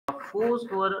force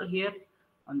over here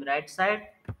on the right side.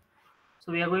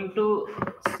 So we are going to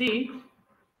see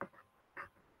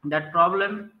that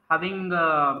problem having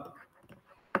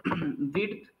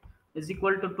width is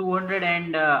equal to 200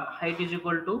 and height is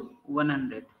equal to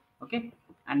 100. Okay,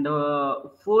 and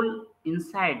the full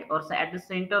inside or at the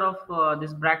center of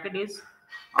this bracket is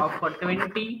of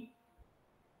 20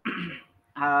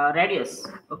 radius.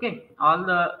 Okay, all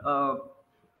the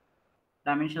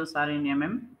dimensions are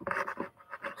in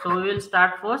so we will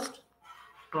start first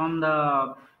from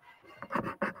the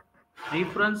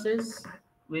references.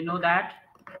 We know that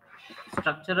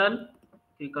structural,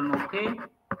 click on OK,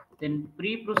 then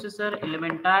preprocessor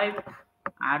element type,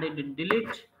 add it,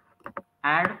 delete,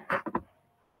 add.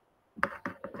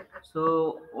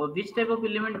 So which type of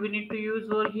element we need to use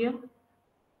over here?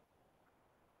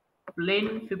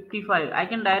 Plane 55. I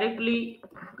can directly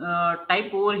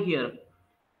type over here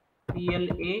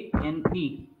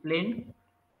PLANE, plane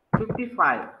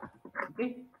 55.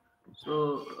 Okay,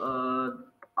 so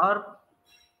or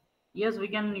yes, we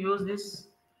can use this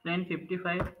plane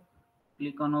 55.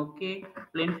 Click on OK.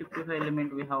 Plane 55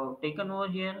 element we have taken over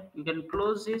here. You can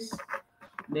close this.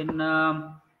 Then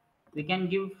we can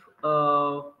give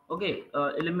okay,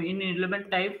 element in element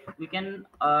type we can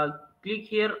click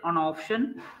here on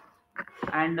option,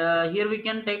 and here we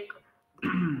can take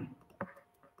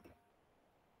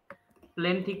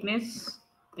plane thickness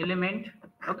element.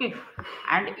 Okay,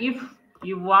 and if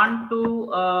you want to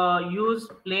use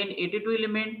plane 82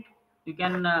 element, you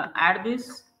can add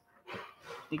this.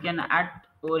 You can add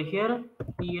over here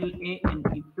PLANE,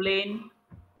 plane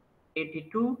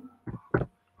 82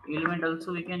 element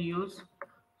also we can use.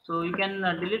 So you can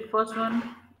delete first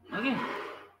one. Okay,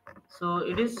 so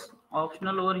it is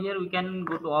optional over here. We can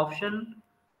go to option,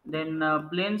 then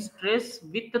plane stress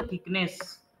with the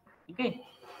thickness. Okay,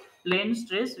 plane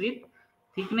stress with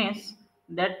thickness,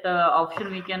 that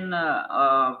option we can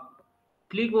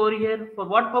click over here. For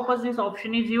what purpose this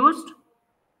option is used?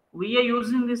 We are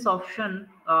using this option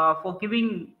for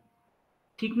giving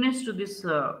thickness to this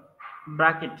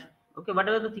bracket. Okay,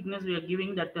 whatever the thickness we are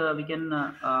giving, that we can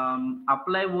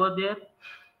apply over there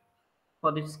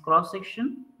for this cross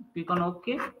section. Click on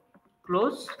OK,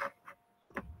 close,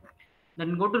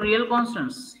 then go to real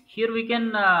constants. Here we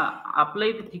can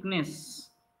apply the thickness.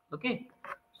 Okay,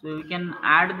 so we can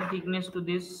add the thickness to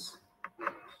this.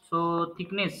 So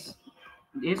thickness,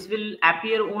 this will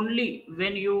appear only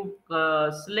when you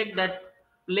select that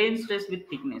plane stress with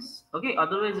thickness. Okay,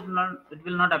 otherwise it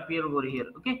will not appear over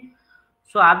here. Okay,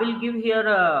 so I will give here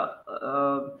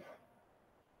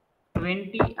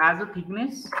 20 as a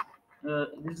thickness.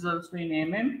 This is also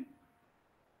in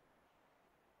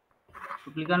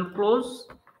So click on close,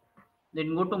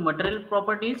 then go to material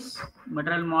properties,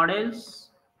 material models.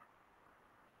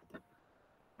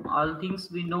 All things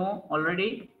we know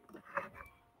already.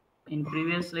 In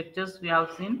previous lectures we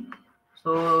have seen.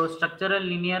 So structural,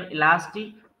 linear,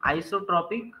 elastic,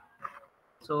 isotropic.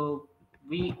 So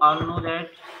we all know that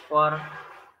for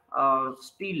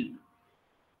steel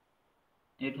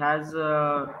it has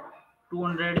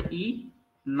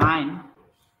 200E9.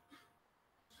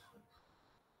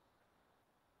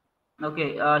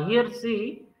 Okay, here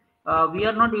see, we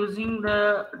are not using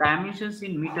the dimensions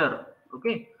in meter.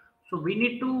 Okay, so we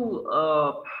need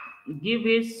to give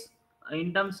is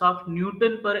in terms of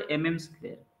Newton per mm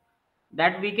square,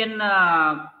 that we can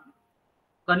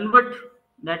convert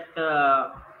that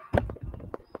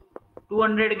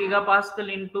 200 gigapascal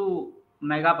into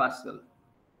megapascal.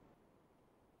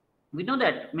 We know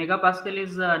that megapascal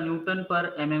is Newton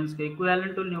per mm square,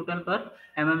 equivalent to Newton per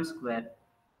mm square.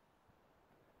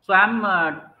 So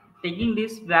I'm taking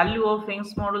this value of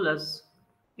Young's modulus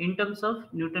in terms of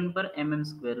Newton per mm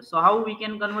square. So how we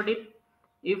can convert it?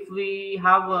 If we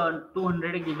have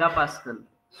 200 gigapascal,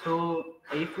 so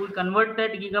if we convert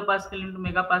that gigapascal into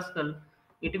megapascal,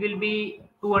 it will be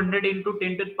 200 into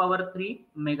 10 to the power 3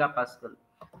 megapascal.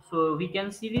 So we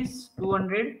can see this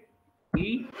 200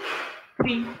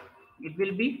 E3, it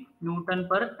will be Newton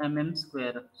per mm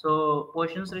square. So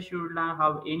Poisson's ratio will not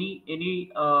have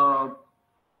any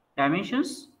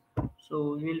dimensions,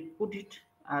 so we'll put it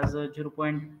as a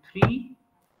 0.3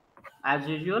 as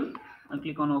usual and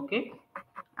click on OK.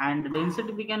 And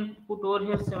density we can put over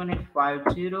here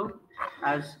 7850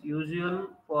 as usual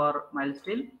for mild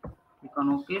steel. Click on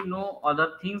OK. No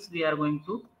other things we are going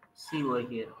to see over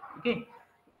here. Okay,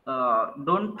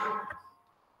 don't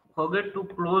forget to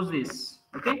close this.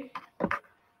 Okay,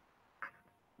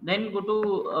 then go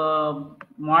to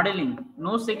modeling.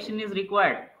 No section is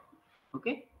required.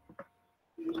 Okay,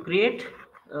 create,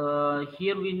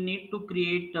 here we need to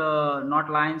create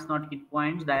not lines, not hit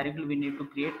points. Directly we need to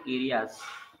create areas.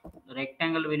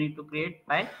 rectangle we need to create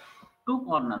by two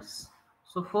corners.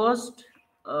 So first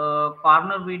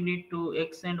corner we need to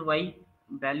x and y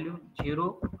value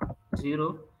 0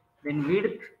 0, then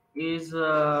width is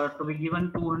to be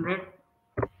given 200,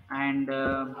 and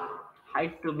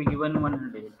height to be given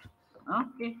 100.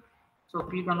 Okay, so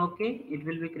click on OK, it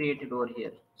will be created over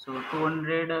here. So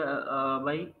 200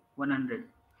 by 100,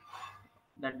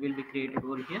 that will be created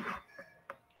over here.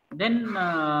 Then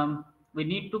we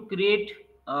need to create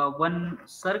one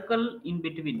circle in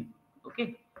between,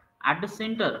 okay, at the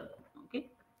center. Okay,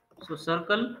 so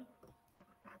circle,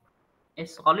 a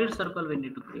solid circle we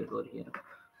need to create over here.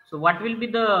 So what will be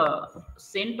the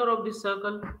center of this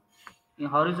circle?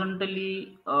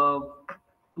 Horizontally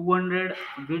 200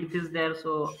 width is there,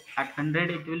 so at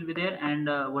 100 it will be there, and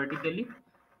vertically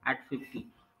at 50.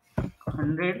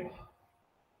 100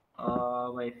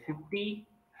 by 50,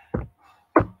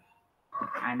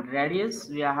 and radius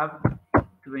we have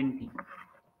 20.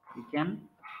 We can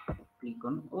click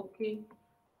on OK.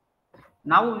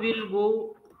 Now we will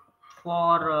go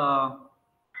for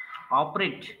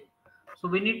operate. So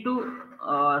we need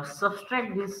to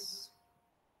subtract this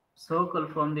circle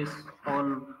from this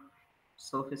whole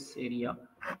surface area.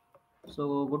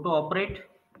 So go to operate,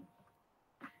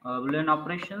 Boolean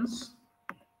operations.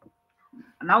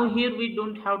 Now here we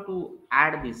don't have to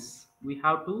add this, we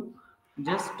have to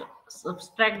just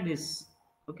subtract this.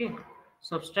 Okay,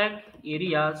 subtract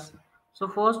areas. So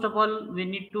first of all we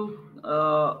need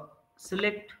to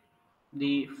select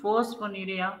the first one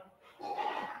area.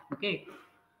 Okay,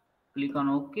 click on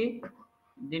OK,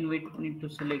 then we need to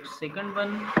select second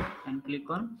one and click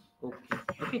on OK.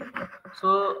 Okay,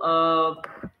 so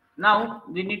now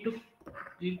we need to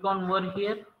click on over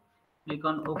here, click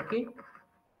on OK.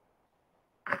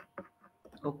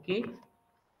 Okay,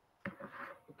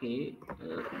 okay,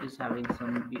 it is having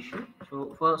some issue.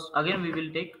 So first again we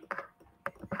will take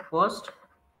first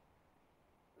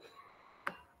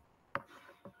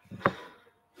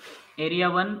area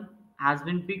 1 has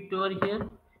been picked over here,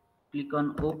 click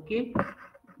on OK.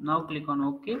 Now click on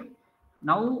OK.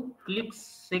 Now click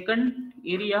second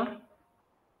area.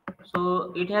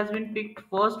 So it has been picked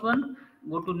first one,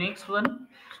 go to next one.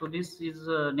 So this is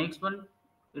next one,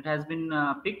 it has been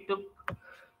picked up.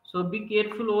 So be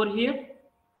careful over here,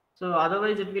 so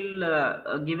otherwise it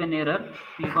will give an error.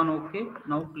 Click on OK.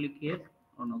 Now click here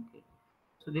on OK.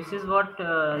 So this is what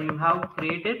you have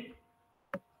created.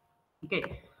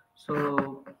 Okay,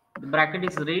 so the bracket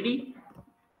is ready,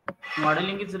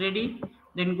 modeling is ready.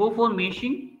 Then go for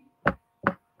meshing.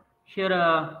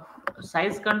 Here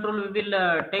size control we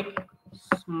will take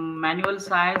manual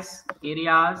size,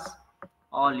 areas,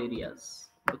 all areas.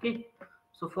 Okay,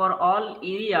 so for all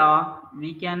area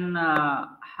we can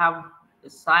have a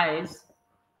size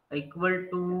equal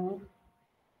to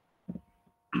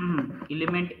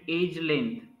element edge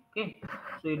length. Okay,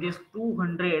 so it is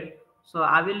 200. So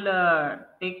I will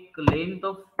take length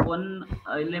of one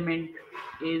element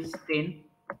is 10.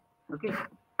 Okay,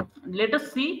 let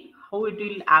us see how it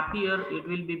will appear, it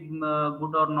will be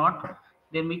good or not.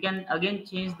 Then we can again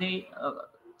change the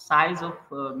size of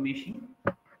meshing.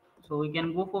 So we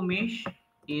can go for mesh,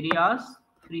 areas,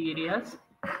 free areas,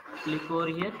 click over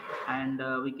here, and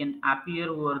we can appear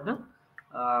over the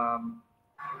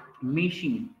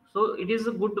meshing. So it is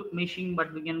a good meshing,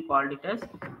 but we can call it as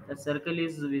the circle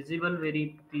is visible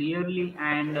very clearly,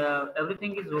 and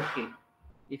everything is okay.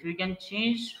 If we can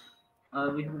change,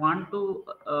 we want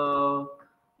to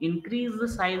increase the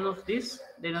size of this,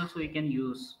 then also we can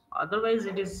use. Otherwise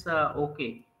it is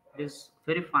okay, it is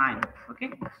very fine.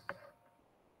 Okay,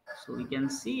 so we can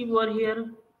see over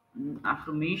here,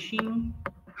 after meshing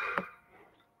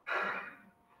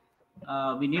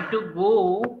we need to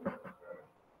go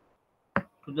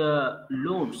to the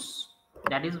loads.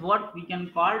 That is what we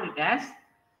can call it as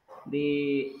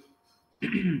the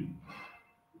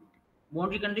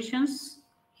boundary conditions.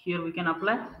 Here we can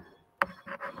apply.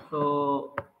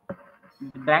 So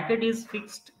the bracket is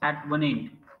fixed at one end.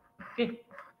 Okay,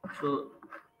 so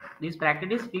this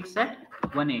bracket is fixed at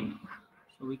one end.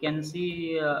 So we can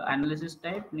see analysis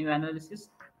type, new analysis,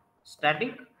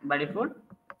 static by default.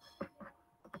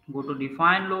 Go to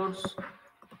define loads,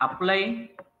 apply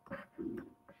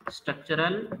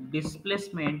structural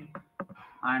displacement,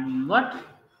 and what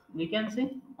we can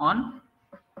say on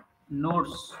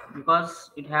nodes,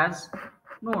 because it has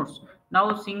nodes.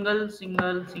 Now single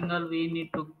we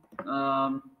need to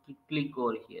click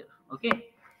over here. Okay,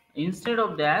 instead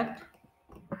of that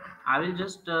I will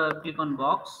just click on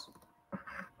box.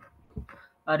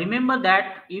 Remember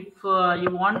that if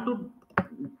you want to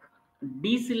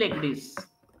deselect this,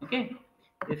 okay,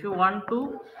 if you want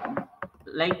to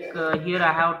like here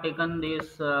I have taken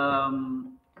this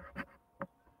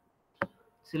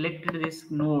selected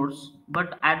these nodes,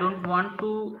 but I don't want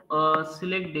to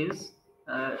select this.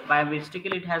 By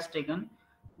mistakenly it has taken,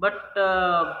 but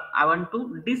I want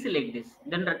to deselect this.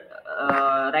 Then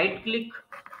right click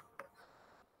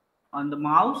on the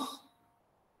mouse.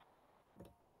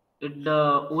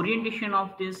 The orientation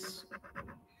of this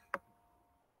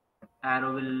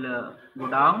arrow will go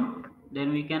down.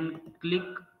 Then we can click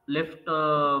left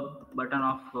button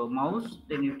of mouse,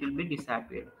 then it will be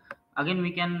disappeared. Again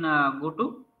we can go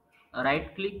to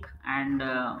right click and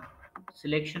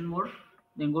selection mode,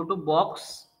 then go to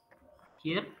box.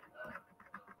 Here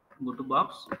go to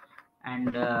box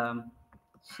and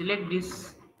select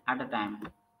this at a time.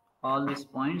 All these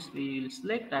points we will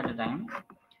select at a time.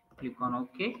 Click on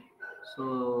OK.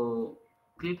 So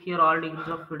click here all degrees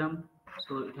of freedom.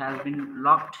 So it has been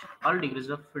locked all degrees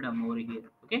of freedom over here.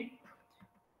 Okay.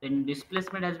 Then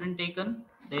displacement has been taken.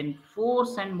 Then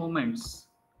force and moments.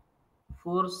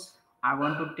 Force I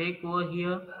want to take over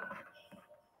here.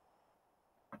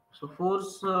 So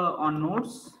force on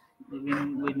nodes,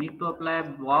 we need to apply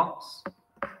box.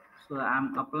 So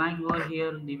I'm applying over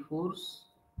here the force.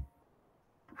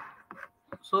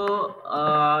 So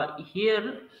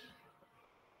here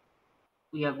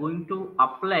we are going to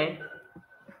apply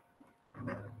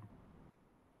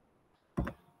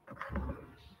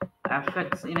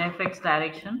effects in FX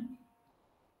direction.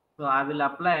 So I will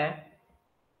apply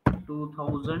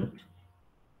 2000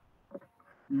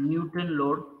 Newton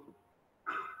load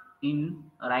in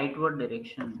rightward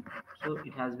direction. So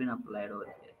it has been applied over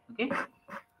here. Okay.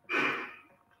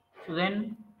 So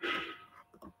then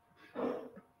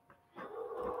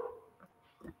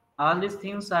all these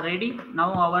things are ready.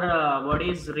 Now our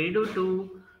body is ready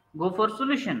to go for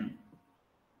solution.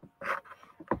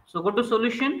 So go to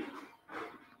solution,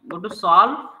 go to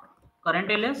solve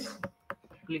current LS,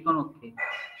 click on OK.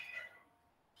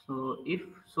 So if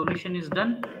solution is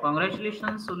done,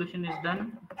 congratulations, solution is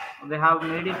done. We have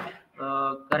made it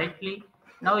correctly.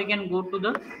 Now we can go to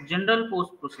the general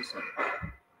post processor.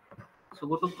 So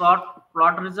go to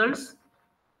plot results.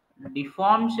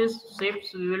 Deformed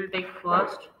shapes we will take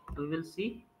first. We will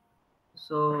see.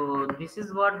 So this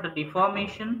is what the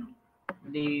deformation.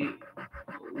 The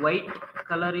white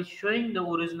color is showing the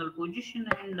original position,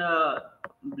 and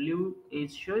blue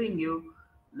is showing you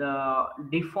the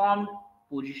deformed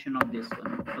position of this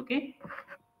one. Okay.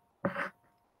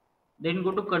 Then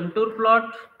go to contour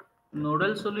plot,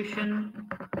 nodal solution,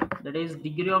 that is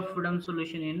degree of freedom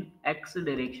solution in x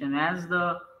direction, as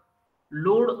the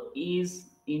load is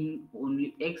in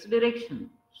only x direction,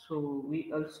 so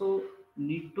we also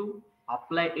need to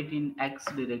apply it in x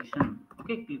direction.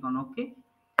 Okay, click on OK.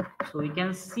 So we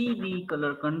can see the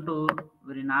color contour,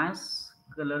 very nice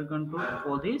color contour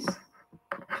for this.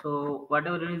 So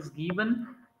whatever is given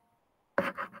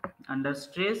under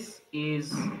stress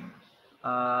is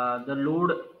the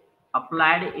load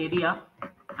applied area,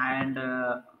 and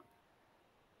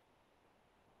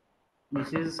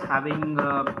this is having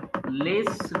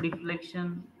less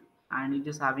deflection and it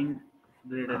is having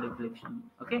greater deflection.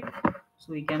 Okay,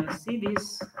 so we can see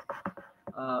this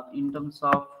in terms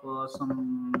of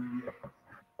some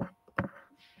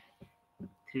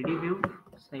 3D view,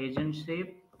 size and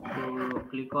shape. So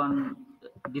click on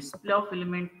display of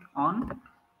element on.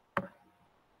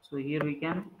 So here we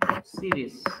can see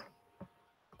this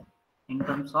in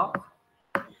terms of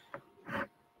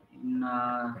in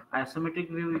isometric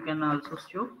view. We can also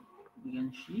show, we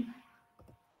can see,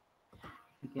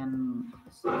 we can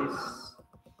see this.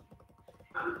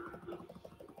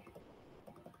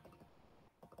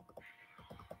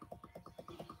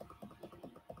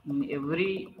 In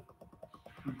every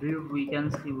view we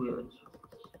can see where.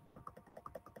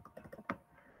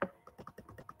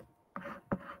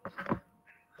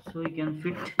 So we can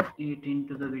fit it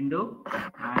into the window,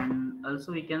 and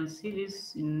also we can see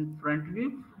this in front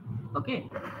view. Okay,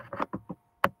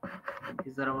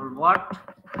 these are all what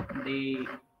the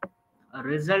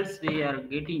results we are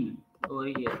getting over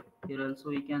here. Here also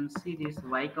we can see this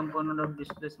y component of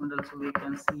displacement, also we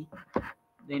can see.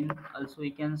 Then also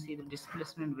we can see the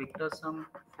displacement vector sum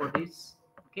for this.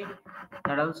 Okay,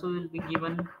 that also will be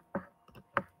given.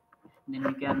 Then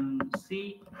we can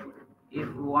see, if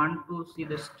we want to see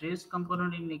the stress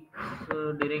component in x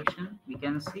direction, we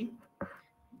can see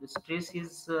the stress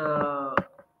is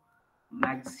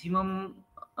maximum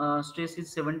stress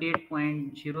is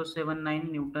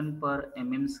 78.079 Newton per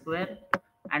mm square,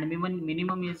 and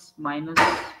minimum is minus,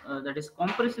 that is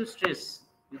compressive stress,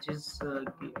 which is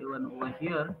given over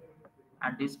here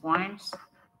at these points.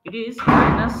 It is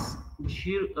minus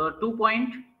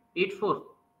 2.84.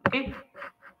 Okay,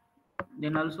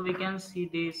 Then also we can see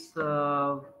this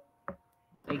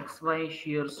xy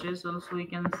shear stress also we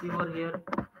can see over here,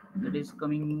 that is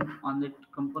coming on that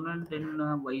component. Then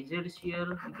yz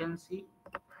shear we can see.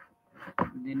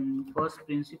 Then first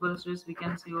principal stress we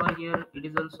can see over here, it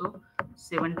is also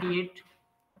 78.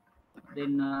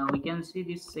 Then we can see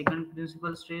this second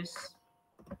principal stress,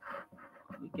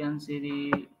 we can see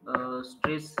the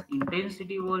stress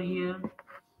intensity over here,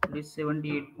 it is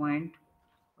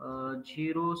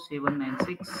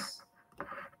 78.0796.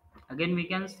 Again we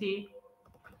can see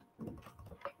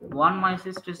one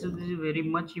mysis stress is very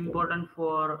much important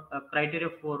for criteria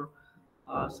for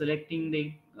selecting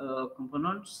the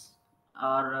components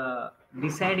or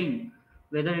deciding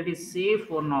whether it is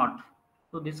safe or not.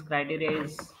 So this criteria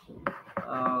is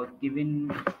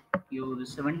given you the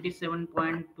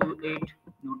 77.28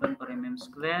 Newton per mm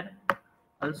square.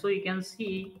 Also you can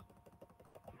see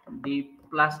the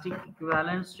plastic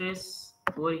equivalent stress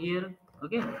over here.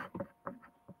 Okay,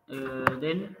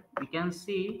 then we can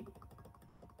see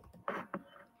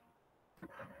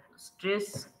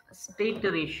stress state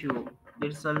ratio,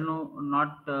 it's also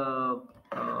not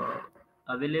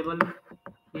available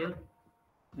here.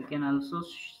 We can also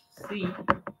see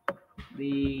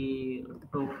the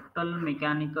total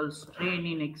mechanical strain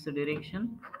in x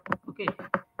direction. Okay,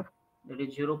 that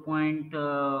is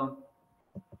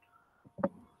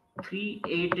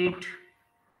 0.388.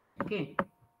 Okay,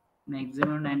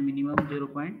 maximum and minimum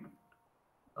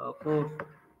 0.4.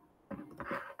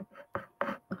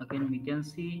 Again we can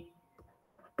see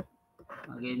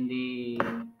again the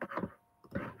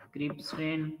creep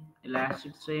strain,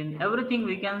 elastic strain, everything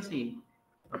we can see.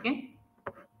 Okay,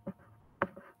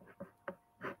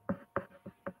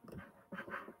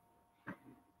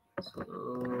 so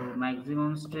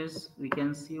maximum stress we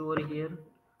can see over here.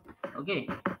 Okay,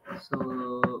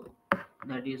 so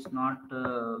that is not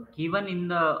given in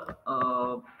the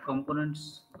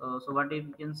components. So what we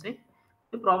can say,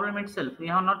 the problem itself we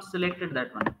have not selected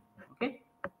that one. Okay,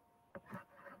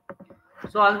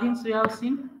 so all things we have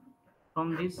seen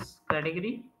from this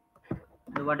category,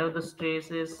 whatever the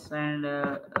stresses and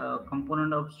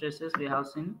component of stresses we have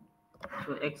seen.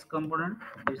 So x component,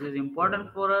 this is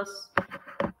important for us,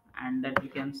 and that we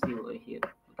can see over here.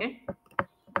 Okay,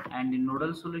 and in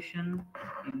nodal solution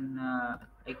in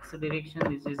x direction,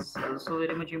 this is also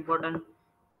very much important.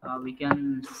 We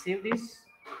can save this.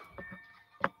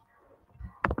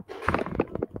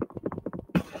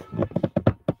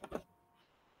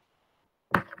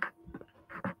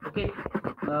 Okay,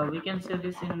 we can save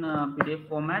this in pdf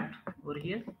format over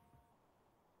here,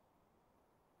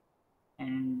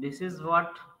 and this is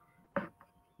what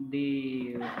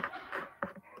the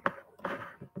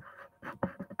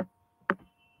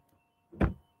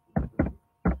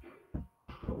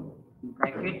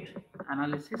bracket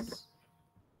analysis.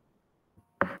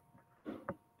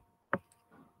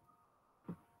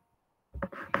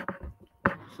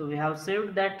 So we have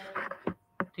saved that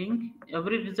thing,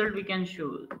 every result we can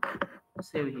show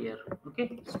save here.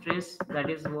 Okay, stress, that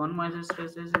is one measure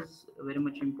stresses is very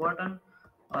much important,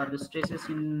 or the stresses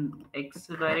in x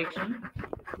direction,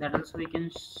 that also we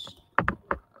can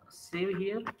save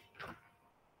here.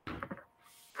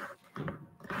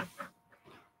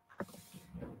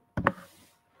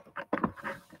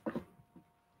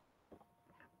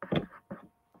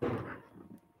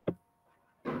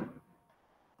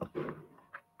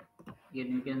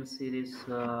 Again you can see this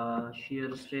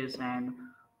shear stress and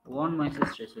one measure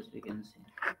stresses we can see,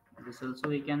 this also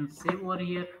we can save over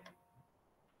here.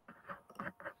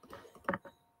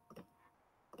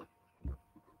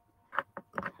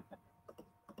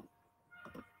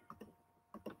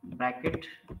 Bracket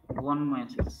one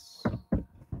measures.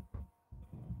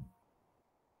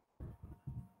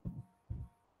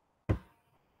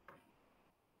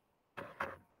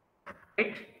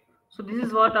 Right, so this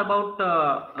is what about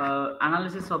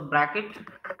analysis of bracket.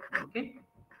 Okay,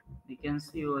 we can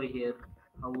see over here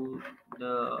how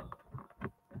the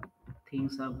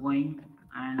things are going,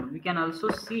 and we can also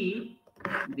see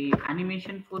the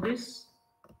animation for this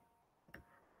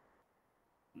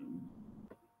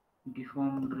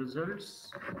deformed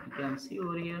results. You can see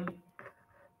over here,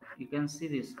 you can see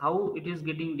this how it is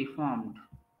getting deformed.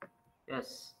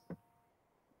 Yes,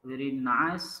 very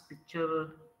nice pictorial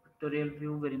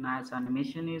view, very nice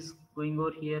animation is going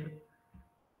over here.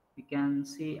 We can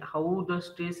see how the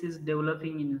stress is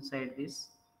developing inside this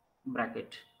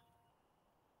bracket.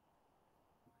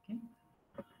 Okay,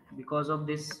 because of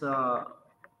this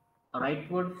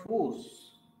rightward force.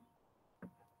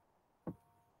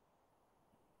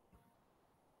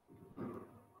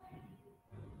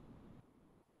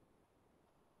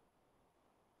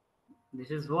 This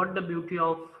is what the beauty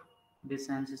of this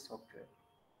ANSYS software.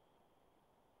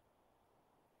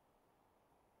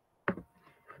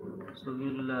 So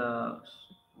we'll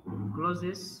close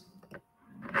this.